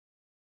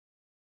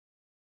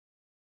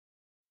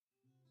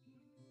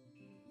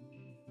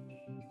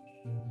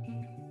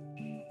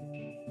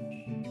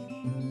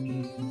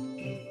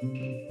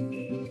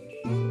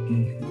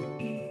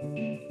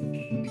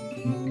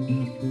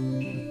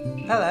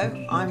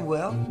Hello, I'm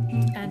Will.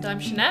 And I'm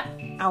Jeanette.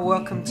 And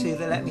welcome to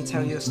the Let Me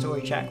Tell You a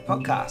Story Jack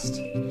podcast.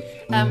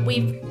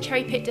 We've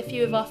cherry-picked a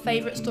few of our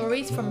favourite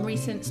stories from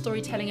recent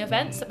storytelling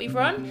events that we've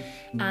run,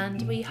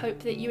 and we hope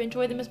that you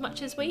enjoy them as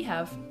much as we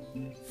have.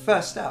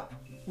 First up,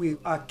 we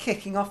are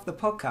kicking off the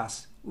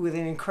podcast with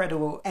an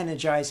incredible,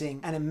 energising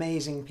and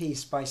amazing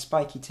piece by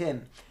Spiky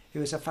Tim,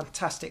 who is a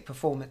fantastic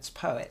performance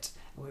poet.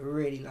 We're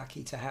really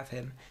lucky to have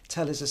him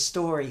tell us a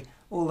story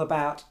all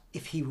about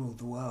if he ruled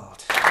the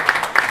world.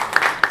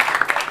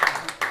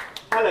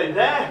 Hello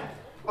there,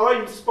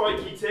 I'm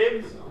Spiky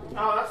Tim.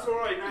 Oh, that's all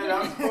right, no,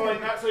 that's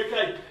fine, that's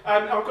okay.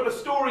 I've got a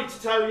story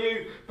to tell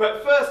you,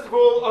 but first of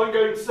all, I'm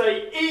going to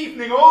say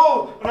evening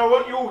all, and I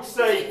want you all to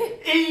say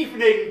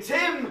evening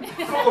Tim,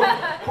 sort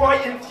of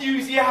quite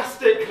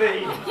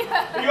enthusiastically.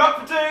 Are you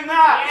up for doing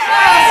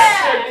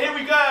that? Yes! Here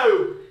we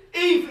go.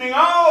 Evening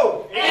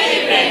all!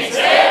 Evening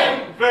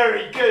Tim!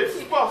 Very good,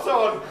 spot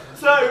on.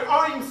 So,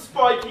 I'm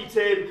Spiky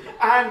Tim,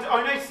 and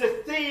I noticed a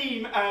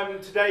theme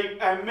today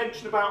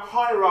mentioned about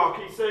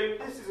hierarchy, so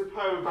this is a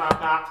poem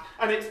about that,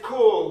 and it's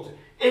called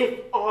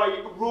If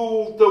I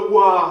Ruled the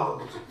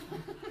World.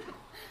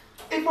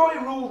 If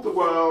I ruled the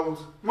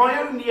world, my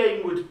only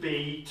aim would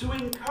be to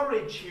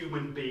encourage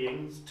human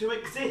beings to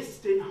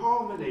exist in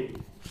harmony.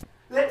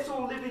 Let's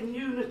all live in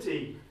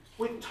unity,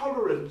 with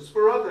tolerance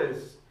for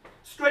others.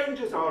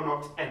 Strangers are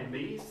not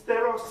enemies,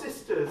 they're our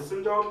sisters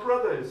and our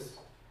brothers.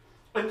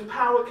 And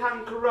power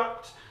can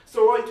corrupt,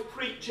 so I'd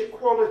preach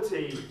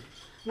equality.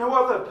 No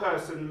other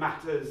person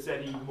matters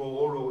any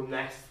more or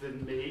less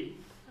than me.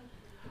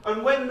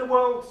 And when the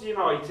world's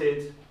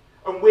united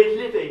and we're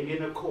living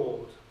in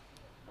accord,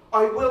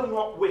 I will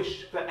not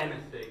wish for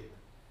anything.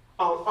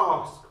 I'll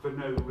ask for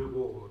no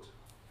reward.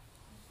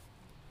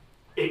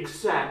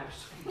 Except,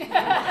 as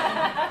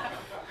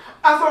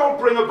I'll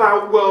bring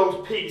about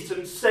world peace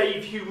and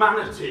save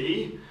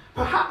humanity,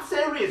 perhaps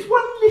there is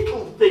one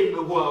little thing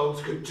the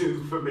world could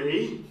do for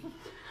me.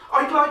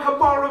 I'd like a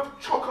bar of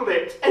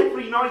chocolate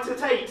every night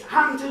at 8,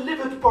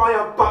 hand-delivered by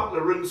a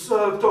butler and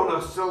served on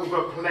a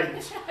silver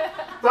plate.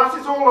 That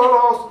is all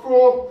I'll ask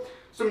for.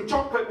 Some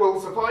chocolate will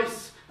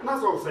suffice, and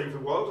as I'll save the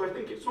world, I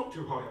think it's not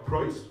too high a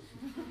price.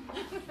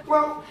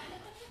 Well,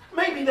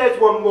 maybe there's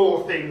one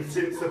more thing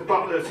since the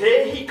butler's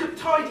here. He could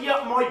tidy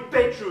up my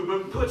bedroom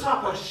and put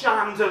up a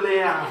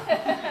chandelier.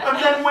 And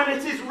then when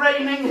it is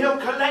raining, he'll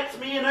collect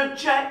me in a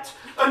jet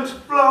and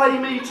fly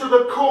me to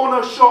the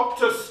corner shop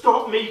to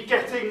stop me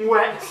getting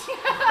wet.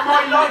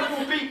 My life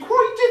will be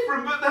quite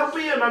different, but there'll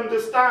be an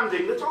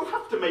understanding that I'll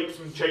have to make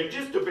some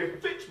changes to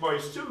befit my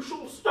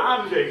social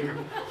standing.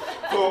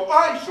 For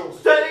I shall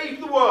save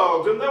the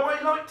world, and though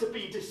I like to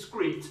be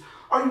discreet,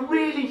 I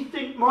really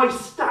think my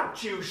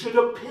statue should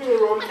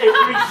appear on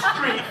every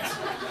street.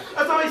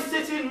 As I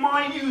sit in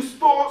my new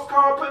sports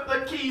car, put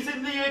the keys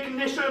in the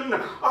ignition,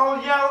 I'll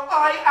yell,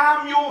 I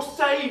am your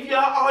saviour,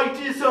 I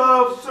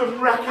deserve some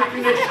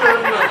recognition.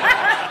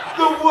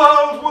 The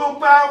world will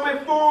bow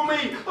before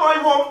me. I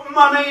want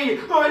money,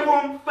 I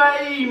want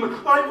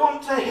fame, I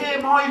want to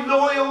hear my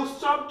loyal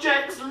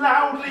subjects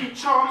loudly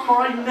chant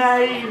my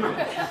name.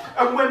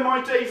 And when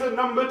my days are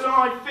numbered and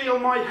I feel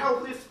my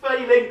health is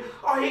failing,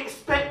 I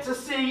expect to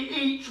see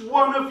each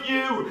one of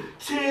you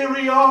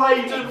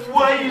teary-eyed and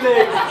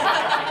wailing.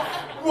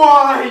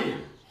 Why?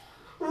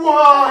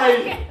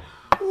 Why?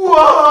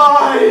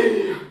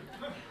 Why?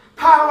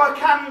 Power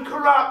can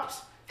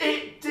corrupt.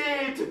 It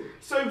did.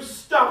 So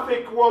stuff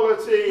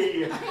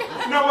equality.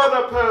 No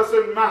other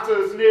person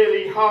matters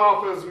nearly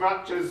half as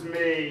much as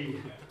me.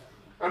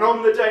 And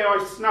on the day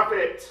I snuff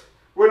it,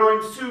 when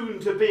I'm soon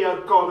to be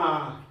a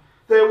goner,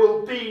 there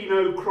will be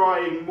no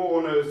crying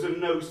mourners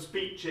and no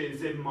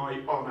speeches in my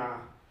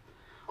honour.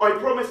 I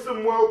promised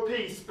them world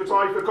peace, but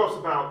I forgot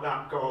about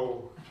that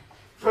goal.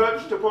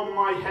 Perched upon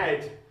my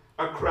head,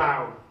 a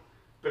crown,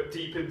 but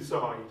deep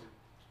inside,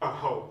 a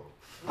hole.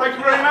 Thank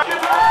you very much.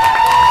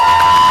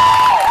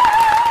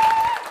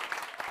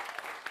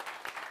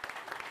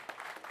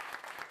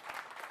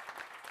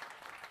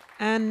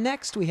 And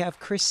next we have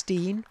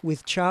Christine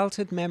with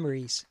Childhood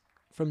Memories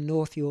from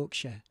North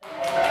Yorkshire.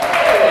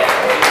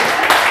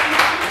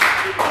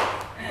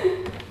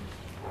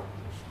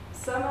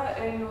 Summer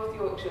in North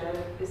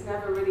Yorkshire is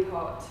never really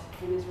hot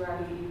and is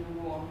rarely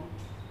even warm,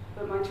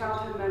 but my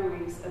childhood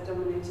memories are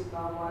dominated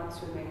by wild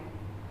swimming.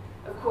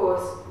 Of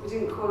course, we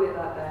didn't call it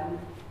that then,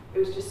 it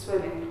was just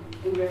swimming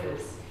in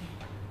rivers.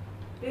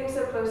 Being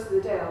so close to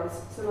the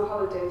Dales, summer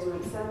holidays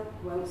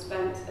weren't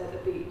spent at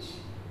the beach,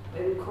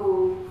 but in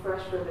cool,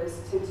 fresh rivers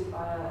tinted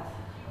by earth.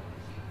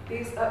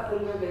 These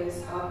upland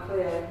rivers are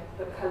clear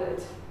but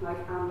coloured like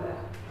amber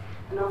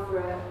and offer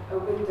a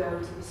window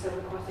to the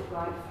subaquatic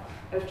life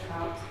of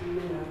trout and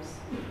minnows.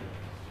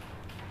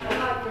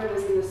 Unlike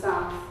rivers in the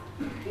south,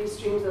 these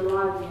streams are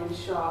lively and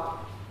sharp,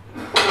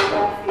 and my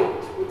bare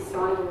feet would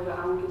slide over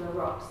angular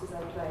rocks as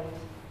I played.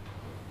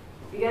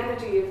 The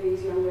energy of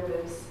these young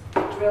rivers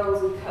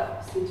drills and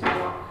cuts into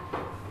rock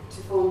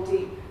to form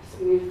deep,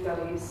 smooth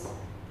gullies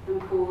and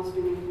pools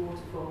beneath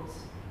waterfalls.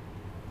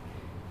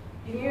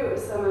 You knew it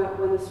was summer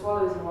when the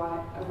swallows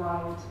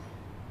arrived.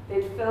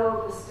 They'd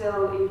fill the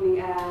still evening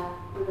air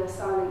with their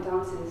silent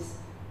dances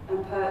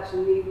and perch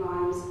and leave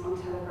lines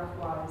on telegraph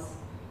wires.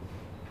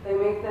 They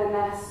make their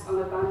nests on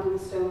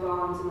abandoned stone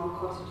barns and old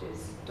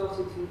cottages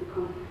dotted through the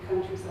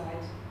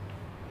countryside.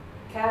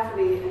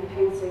 Carefully and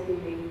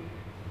painstakingly,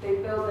 they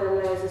build their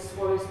layers of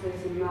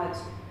swallow-splitting mud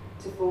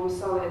to form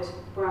solid,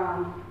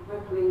 brown,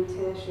 rippling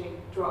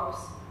tear-shaped drops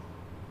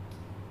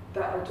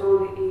that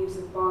adorn the eaves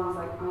of barns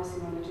like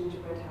icing on a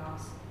gingerbread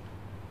house.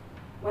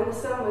 When the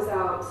sun was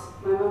out,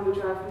 my mum would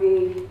drive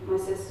me, my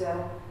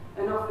sister,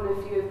 and often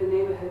a few of the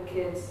neighbourhood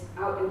kids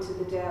out into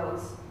the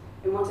dales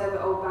in whatever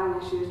old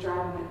banger she was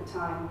driving at the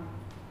time.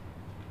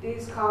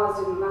 These cars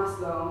didn't last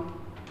long.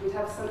 We'd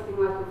have something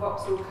like a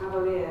Vauxhall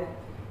Cavalier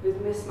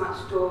with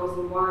mismatched doors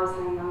and wires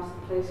hanging out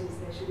of places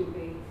they shouldn't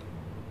be.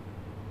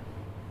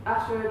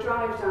 After a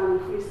drive down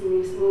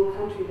increasingly small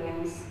country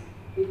lanes,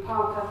 we'd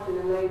park up in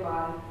a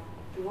lay-by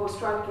before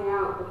striking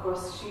out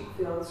across sheep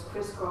fields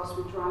crisscrossed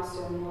with dry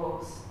stone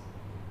walls.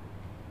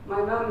 My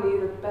mum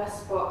knew the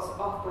best spots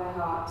off by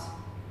heart,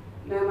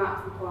 no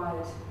map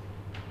required.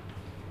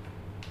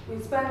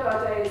 We'd spend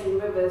our days in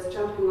rivers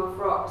jumping off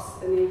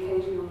rocks and the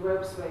occasional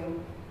rope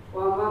swing,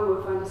 while Mum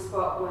would find a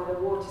spot where the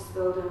water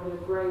spilled over the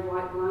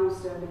grey-white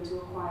limestone into a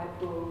quiet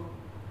pool.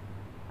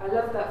 I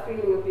loved that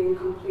feeling of being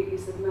completely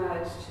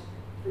submerged,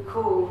 the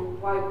cool,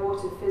 white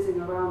water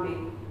fizzing around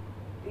me,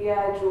 the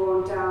air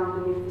drawn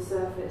down beneath the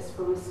surface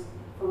from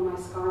my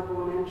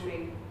skyborne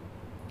entry.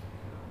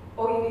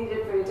 All you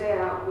needed for a day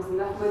out was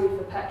enough money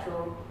for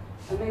petrol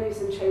and maybe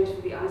some change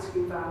for the ice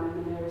cream van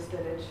in the nearest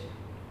village.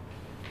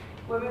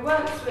 When we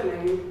weren't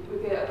swimming,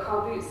 we'd be at a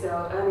car boot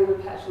sale earning the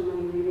petrol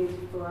money we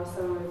needed for our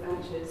summer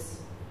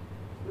adventures.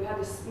 We had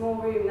a small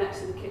room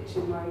next to the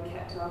kitchen where we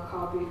kept our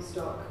car boot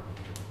stock.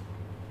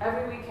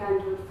 Every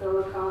weekend we'd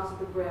fill the car to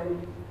the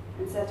brim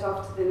and set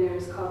off to the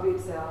nearest car boot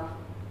sale.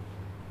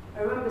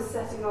 I remember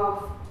setting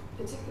off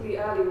particularly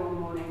early one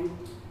morning.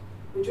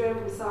 We drove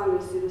in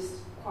silence through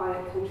this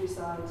quiet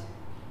countryside.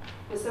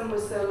 The sun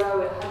was so low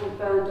it hadn't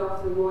burned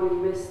off the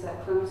morning mist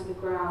that clung to the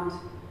ground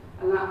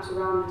and lapped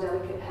around the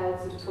delicate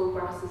heads of tall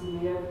grasses in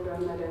the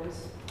overgrown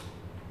meadows.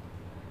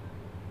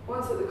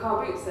 Once at the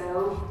car boot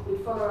sale,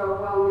 we'd follow our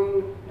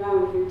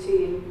well-known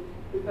routine,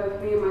 with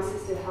both me and my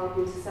sister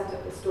helping to set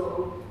up the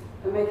stall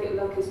and make it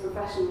look as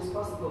professional as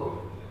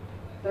possible.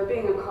 There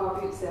being a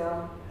car boot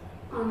sale,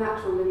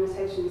 unnatural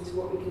limitations to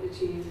what we could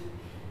achieve.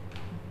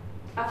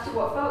 After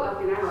what felt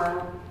like an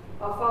hour,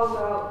 our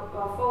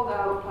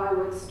fold-out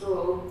plywood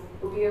stall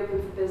would be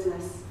open for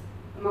business,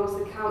 amongst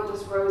the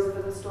countless rows of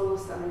other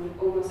stalls selling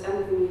almost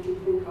anything you can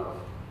think of.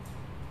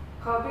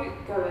 Car boot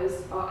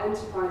goers are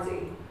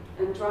enterprising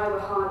and drive a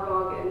hard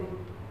bargain,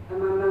 and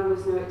my mum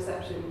was no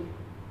exception.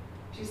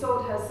 She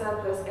sold her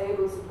surplus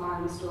Able supply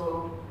in the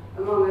store,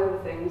 among other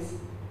things,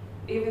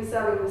 even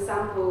selling the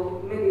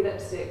sample mini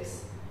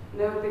lipsticks,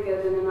 no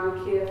bigger than an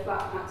IKEA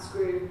flat pack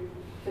screw,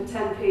 for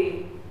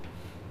 10p.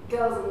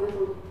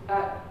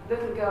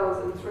 Little girls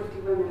and thrifty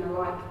women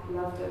alike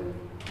loved them.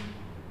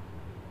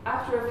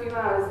 After a few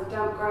hours, the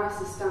damp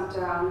grass is stamped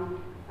down,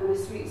 and the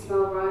sweet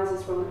smell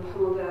rises from the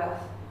pummeled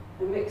earth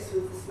and mixed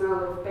with the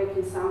smell of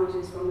bacon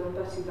sandwiches from the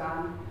butty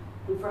van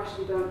and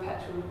freshly burnt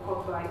petrol and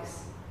quad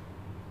bikes.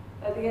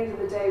 At the end of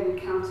the day, we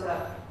count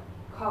up.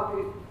 Car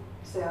boot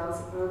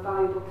sales are a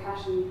valuable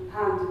cash in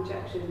hand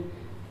injection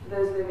for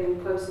those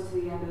living closer to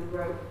the end of the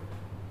rope.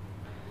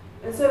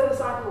 And so the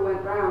cycle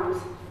went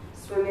round,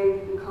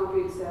 swimming and car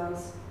boot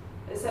sales,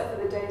 except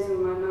for the days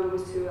when my mum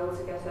was too ill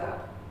to get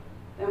up.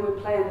 Then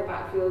we'd play in the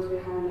backfields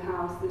behind the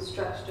house that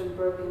stretched and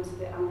broke into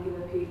the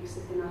angular peaks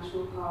of the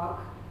national park.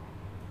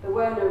 There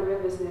were no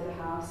rivers near the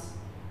house.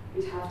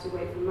 We'd have to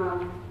wait for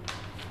Mum.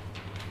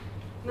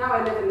 Now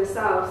I live in the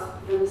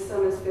south, and the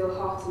summers feel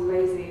hot and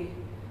lazy.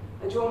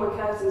 I draw my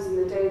curtains in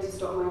the day to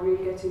stop my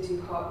room getting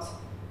too hot,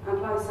 and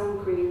apply sun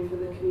cream for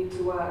the commute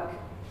to work.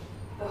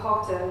 The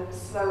hotter,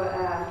 slower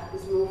air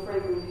is more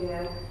fragrant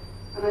here,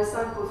 and I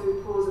cycle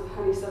through pools of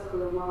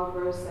honeysuckle and wild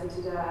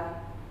rose-scented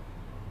air.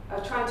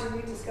 I've tried to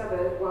rediscover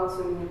it while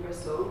swimming in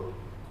Bristol.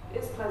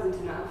 It's pleasant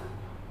enough.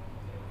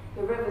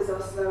 The rivers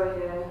are slower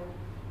here.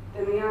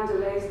 They meander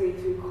lazily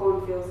through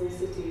cornfields and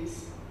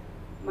cities.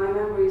 My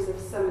memories of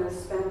summers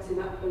spent in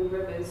upland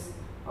rivers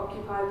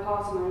occupy a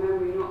part of my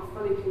memory not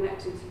fully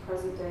connected to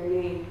present-day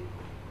me.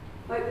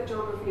 Like the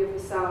geography of the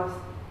South,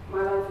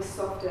 my life is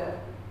softer,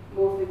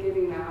 more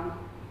forgiving now,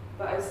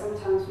 but I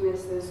sometimes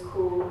miss those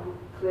cool,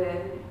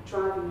 clear,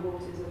 driving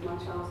waters of my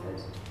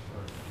childhood.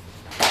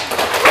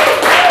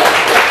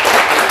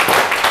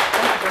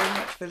 Thank you very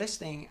much for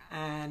listening,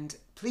 and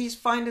please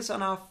find us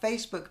on our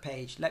Facebook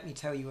page, Let Me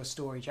Tell You a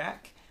Story,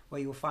 Jack, where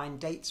you'll find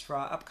dates for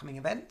our upcoming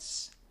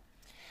events.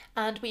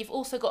 And we've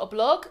also got a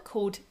blog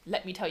called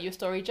Let Me Tell You a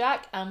Story,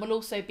 Jack, and we'll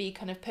also be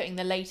kind of putting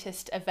the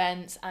latest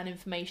events and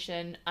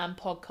information and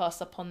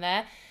podcasts up on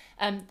there.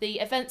 The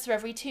events are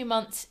every 2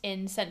 months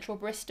in central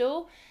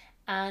Bristol,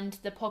 and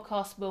the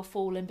podcast will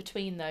fall in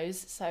between those.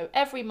 So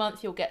every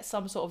month you'll get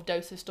some sort of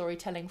dose of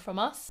storytelling from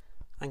us.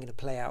 I'm going to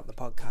play out the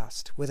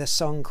podcast with a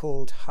song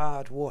called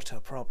Hard Water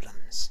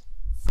Problems.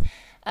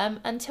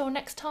 Until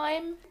next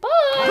time, bye!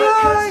 My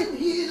cousin,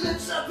 he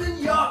lives up in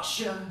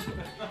Yorkshire.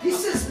 He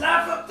says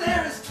life up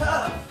there is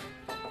tough.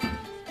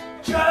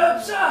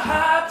 Jobs are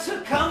hard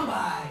to come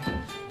by.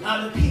 A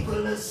lot of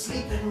people are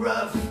sleeping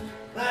rough.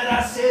 But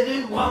I said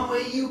in one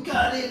way you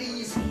got it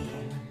easy.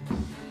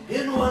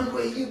 In one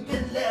way you've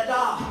been let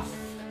off.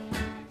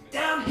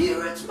 Down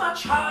here it's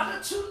much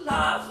harder to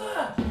love.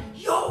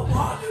 Your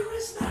water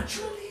is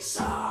naturally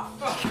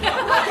soft. We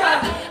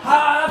got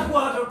hard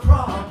water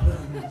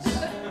problems.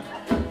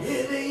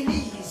 It ain't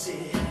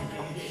easy. It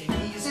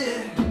ain't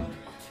easy.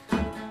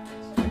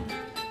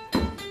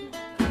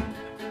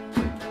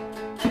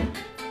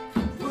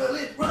 Well,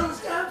 it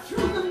runs down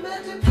through the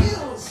Mendic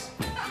Hills.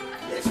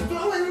 It's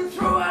flowing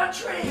through our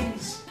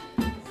drains.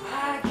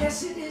 I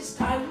guess it is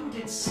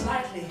diluted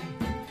slightly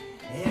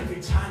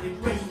every time it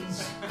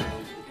rains.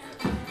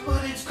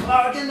 But it's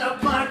clogging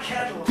up my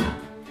kettle.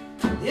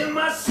 In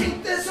my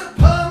sink there's a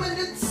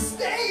permanent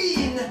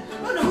stain.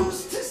 And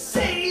who's to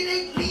say it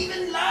ain't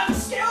leaving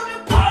limescale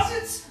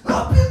deposits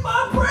up in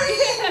my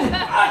brain?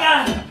 I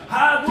got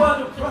hard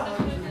water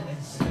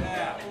problems.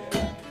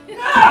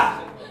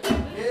 Ah!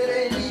 It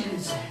ain't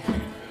easy.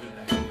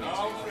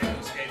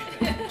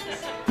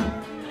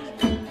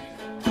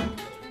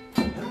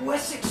 And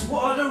Wessex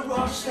Water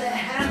wash their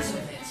hands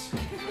of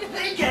it.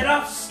 They get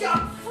off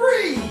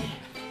scot-free.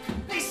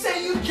 They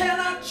say you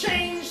cannot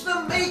change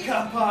the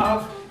makeup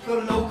of the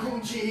local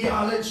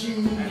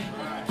geology.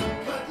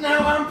 But now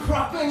I'm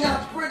propping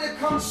up Brita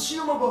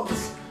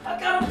consumables. I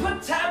gotta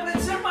put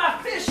tablets in my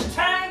fish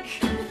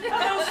tank. And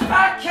those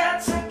fat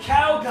cats are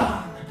cow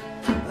gone,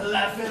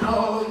 laughing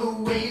all the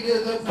way to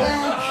the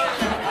bank.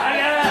 I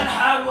got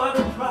hot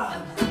water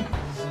problems.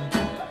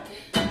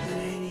 It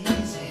ain't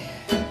easy.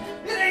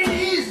 It ain't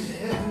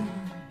easy.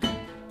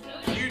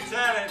 You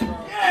tell it,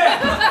 bro.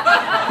 Yeah.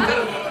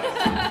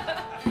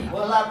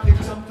 Well, I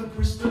picked up the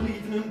Bristol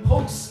Evening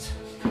Post.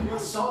 I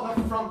saw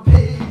the front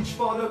page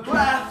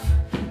photograph.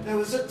 There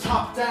was a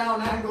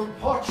top-down angled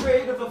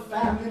portrait of a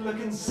family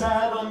looking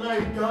sad on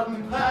their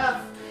garden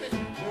path.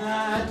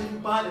 I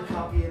didn't buy the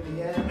copy in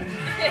the end.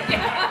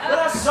 But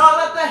I saw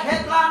that the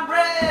headline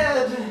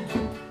read,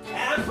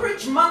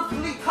 average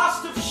monthly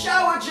cost of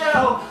shower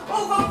gel,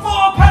 over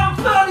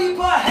 £4.30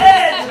 per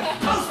head.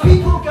 Those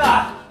people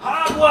got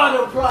hard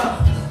water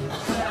problems.